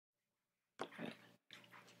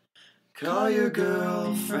Call your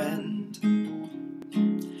girlfriend.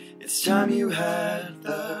 It's time you had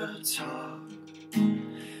the talk.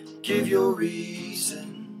 Give your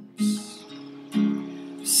reasons.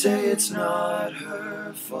 Say it's not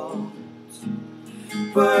her fault,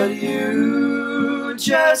 but you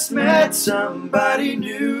just met somebody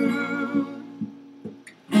new.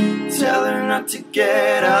 Tell her not to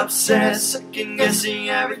get upset, second guessing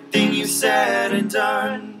everything you said and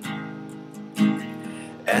done.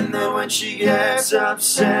 And then when she gets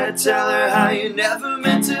upset, tell her how you never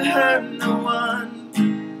meant to hurt no one.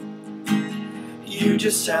 You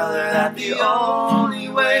just tell her that the only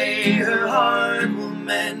way her heart will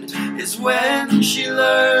mend is when she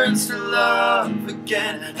learns to love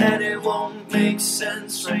again. And it won't make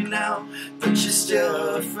sense right now, but you're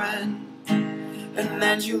still a friend. And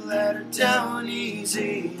then you let her down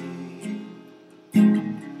easy.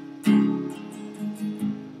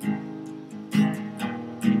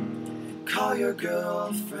 Call your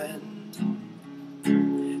girlfriend.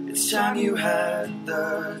 It's time you had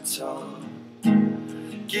the talk.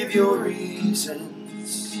 Give your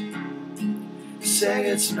reasons. Say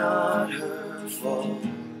it's not her fault,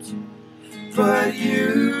 but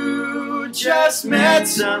you just met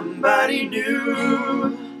somebody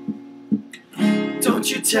new. Don't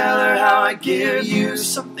you tell her how I give you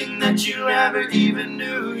something that you never even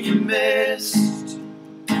knew you missed.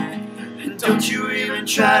 And don't you even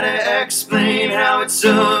try to explain how it's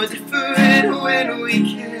so different when we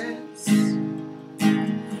kiss.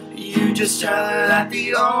 You just tell her that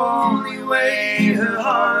the only way her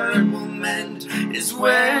heart will mend is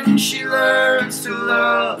when she learns to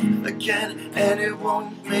love again. And it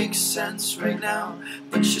won't make sense right now,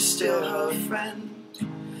 but you're still her friend.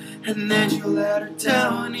 And then you let her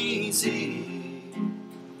down easy.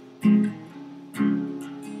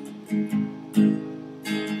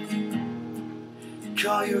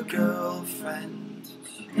 Call your girlfriend.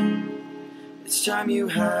 It's time you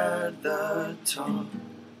had the talk.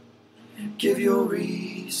 Give your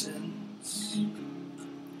reasons.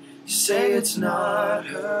 Say it's not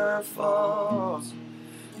her fault,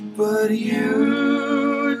 but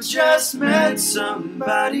you just met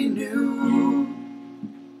somebody new.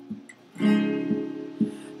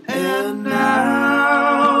 And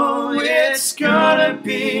now it's gonna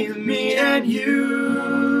be me and you.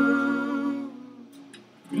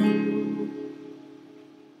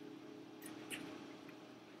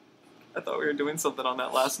 I thought we were doing something on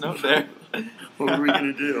that last note there. What were we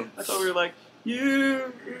gonna do? I thought we were like,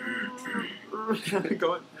 you.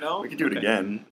 Going, no? We could do it again.